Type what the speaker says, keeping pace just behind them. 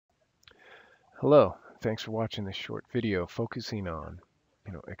Hello, thanks for watching this short video focusing on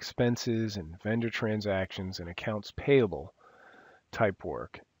expenses and vendor transactions and accounts payable type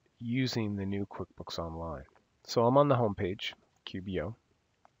work using the new QuickBooks Online. So I'm on the home page, QBO.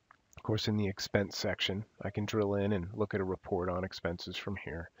 Of course, in the expense section, I can drill in and look at a report on expenses from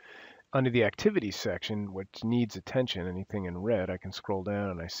here. Under the activities section, which needs attention, anything in red, I can scroll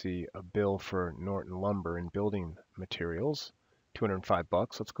down and I see a bill for Norton Lumber and Building Materials. $205.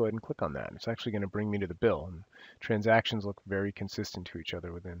 Let's go ahead and click on that. It's actually going to bring me to the bill. And transactions look very consistent to each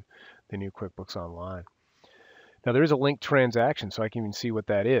other within the new QuickBooks Online. Now there is a linked transaction, so I can even see what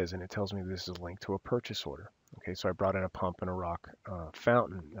that is, and it tells me this is linked to a purchase order. Okay, so I brought in a pump and a rock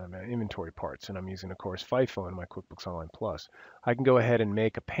fountain inventory parts, and I'm using, of course, FIFO in my QuickBooks Online Plus. I can go ahead and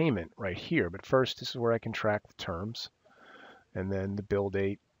make a payment right here, but first this is where I can track the terms, and then the bill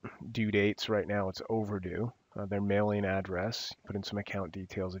date, due dates. Right now it's overdue. Their mailing address, put in some account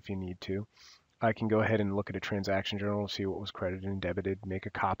details if you need to. I can go ahead and look at a transaction journal, see what was credited and debited, make a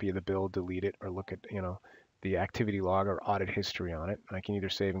copy of the bill, delete it, or look at the activity log or audit history on it. I can either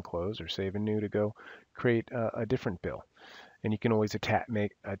save and close or save and new to go create a different bill. And you can always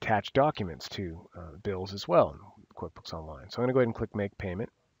attach documents to bills as well in QuickBooks Online. So I'm going to go ahead and click Make Payment.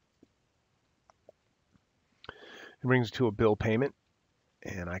 It brings me to a bill payment,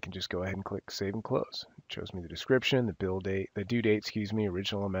 and I can just go ahead and click Save and Close. It shows me the description, the bill date, the due date,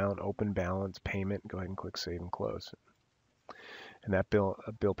 original amount, open balance, payment. Go ahead and click Save and Close. And that bill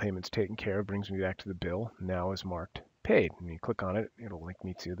payment's taken care of, brings me back to the bill. Now is marked paid. And you click on it, it'll link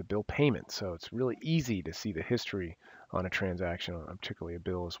me to the bill payment. So it's really easy to see the history on a transaction, particularly a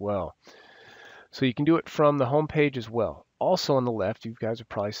bill as well. So you can do it from the home page as well. Also on the left, you guys have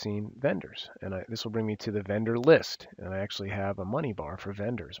probably seen vendors, and this will bring me to the vendor list. And I actually have a money bar for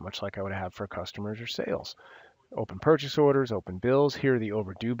vendors, much like I would have for customers or sales. Open purchase orders, open bills. Here are the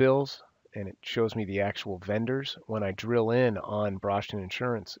overdue bills, and it shows me the actual vendors. When I drill in on Broshton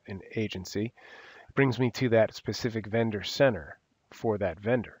Insurance Agency, it brings me to that specific vendor center for that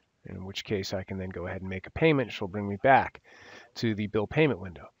vendor, in which case I can then go ahead and make a payment, which will bring me back to the bill payment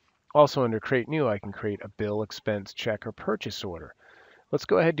window. Also under Create New, I can create a bill, expense, check, or purchase order. Let's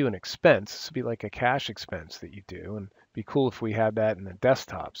go ahead and do an expense. This would be like a cash expense that you do, and it'd be cool if we had that in the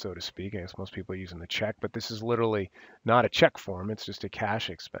desktop, so to speak. I guess most people are using the check, but this is literally not a check form. It's just a cash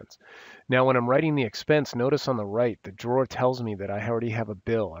expense. Now, when I'm writing the expense, notice on the right, the drawer tells me that I already have a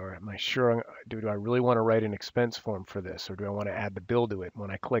bill. Or am I sure, do I really want to write an expense form for this, or do I want to add the bill to it? When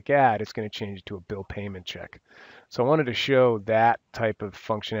I click Add, it's going to change it to a bill payment check. So I wanted to show that type of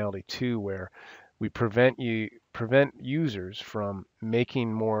functionality too, where we prevent users from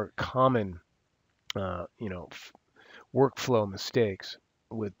making more common, workflow mistakes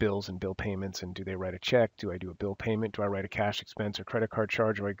with bills and bill payments. And do they write a check? Do I do a bill payment? Do I write a cash expense or credit card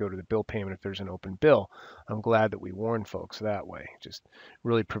charge? Or I go to the bill payment if there's an open bill? I'm glad that we warn folks that way. It just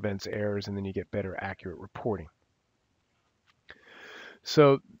really prevents errors, and then you get better, accurate reporting.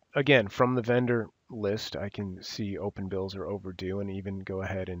 So again, from the vendor list, I can see open bills or overdue, and even go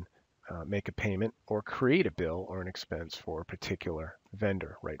ahead and make a payment or create a bill or an expense for a particular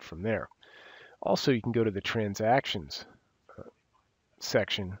vendor right from there. Also, you can go to the transactions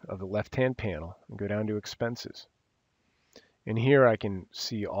section of the left-hand panel and go down to expenses. And here I can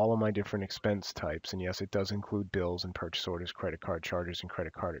see all of my different expense types. And yes, it does include bills and purchase orders, credit card charges and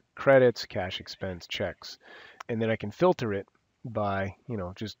credit card credits, cash expense, checks. And then I can filter it by,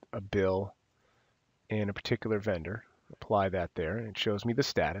 just a bill and a particular vendor. Apply that there, and it shows me the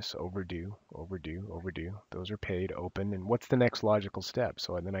status: overdue, overdue, overdue. Those are paid, open, and what's the next logical step?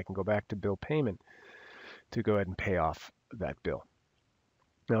 So then I can go back to bill payment to go ahead and pay off that bill.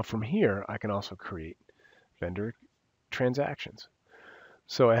 Now from here, I can also create vendor transactions.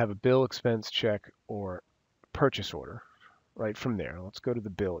 So I have a bill, expense, check, or purchase order right from there. Let's go to the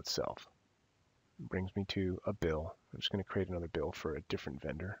bill itself. It brings me to a bill. I'm just going to create another bill for a different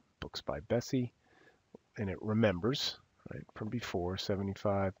vendor, Books by Bessie. And it remembers, right, from before,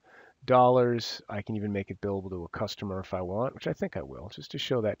 $75. I can even make it billable to a customer if I want, which I think I will, just to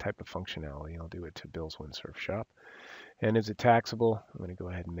show that type of functionality. I'll do it to Bill's Windsurf Shop. And is it taxable? I'm going to go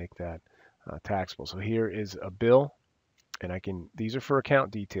ahead and make that taxable. So here is a bill, and these are for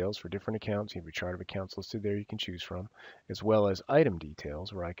account details for different accounts. You have your chart of accounts listed there you can choose from, as well as item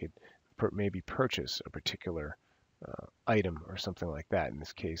details where I could maybe purchase a particular item or something like that. In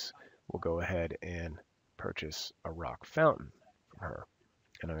this case, we'll go ahead and purchase a rock fountain from her.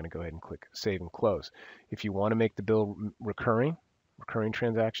 And I'm going to go ahead and click Save and Close. If you want to make the bill recurring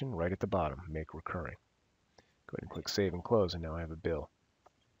transaction, right at the bottom, make recurring. Go ahead and click Save and Close, and now I have a bill.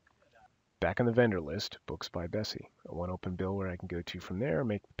 Back on the vendor list, Books by Bessie. One open bill where I can go to from there,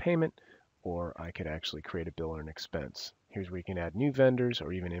 make the payment, or I could actually create a bill or an expense. Here's where you can add new vendors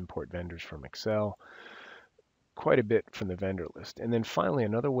or even import vendors from Excel. Quite a bit from the vendor list. And then finally,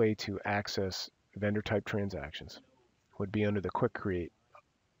 another way to access vendor type transactions would be under the Quick Create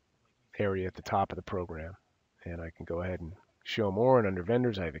area at the top of the program. And I can go ahead and show more. And under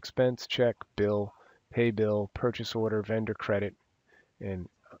vendors, I have expense, check, bill, pay bill, purchase order, vendor credit, and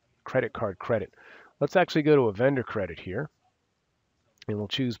credit card credit. Let's actually go to a vendor credit here, and we'll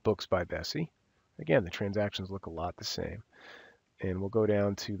choose Books by Bessie. Again, the transactions look a lot the same. And we'll go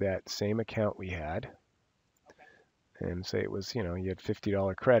down to that same account we had and say it was, you had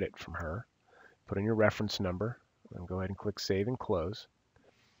 $50 credit from her. Put in your reference number and go ahead and click Save and Close.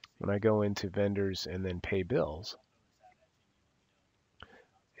 When I go into Vendors and then Pay Bills,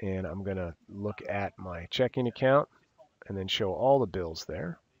 and I'm going to look at my checking account and then show all the bills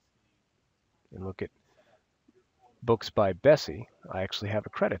there and look at Books by Bessie, I actually have a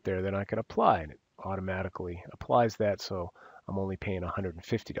credit there that I can apply, and it automatically applies that, so I'm only paying $150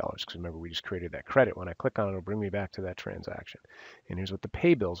 because remember we just created that credit. When I click on it, it'll bring me back to that transaction. And here's what the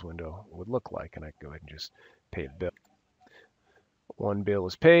Pay Bills window would look like, and I can go ahead and just pay the bill. One bill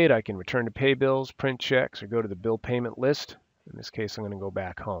is paid. I can return to Pay Bills, print checks, or go to the bill payment list. In this case, I'm going to go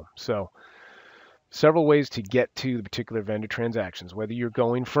back home. So several ways to get to the particular vendor transactions, whether you're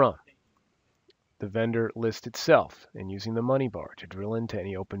going from the vendor list itself and using the money bar to drill into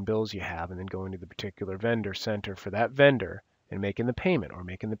any open bills you have and then going to the particular vendor center for that vendor and making the payment or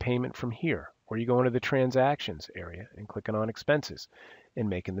making the payment from here. Or you go into the transactions area and clicking on expenses and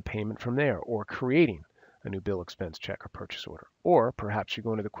making the payment from there, or creating a new bill, expense, check, or purchase order. Or perhaps you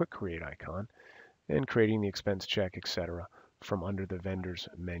go into the Quick Create icon and creating the expense, check, etc. from under the vendors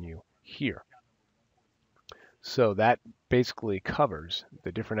menu here. So that basically covers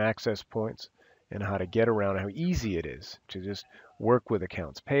the different access points and how to get around, how easy it is to just work with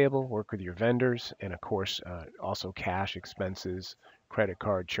accounts payable, work with your vendors, and of course also cash expenses, credit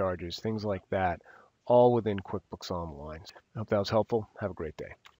card charges, things like that, all within QuickBooks Online. I hope that was helpful. Have a great day.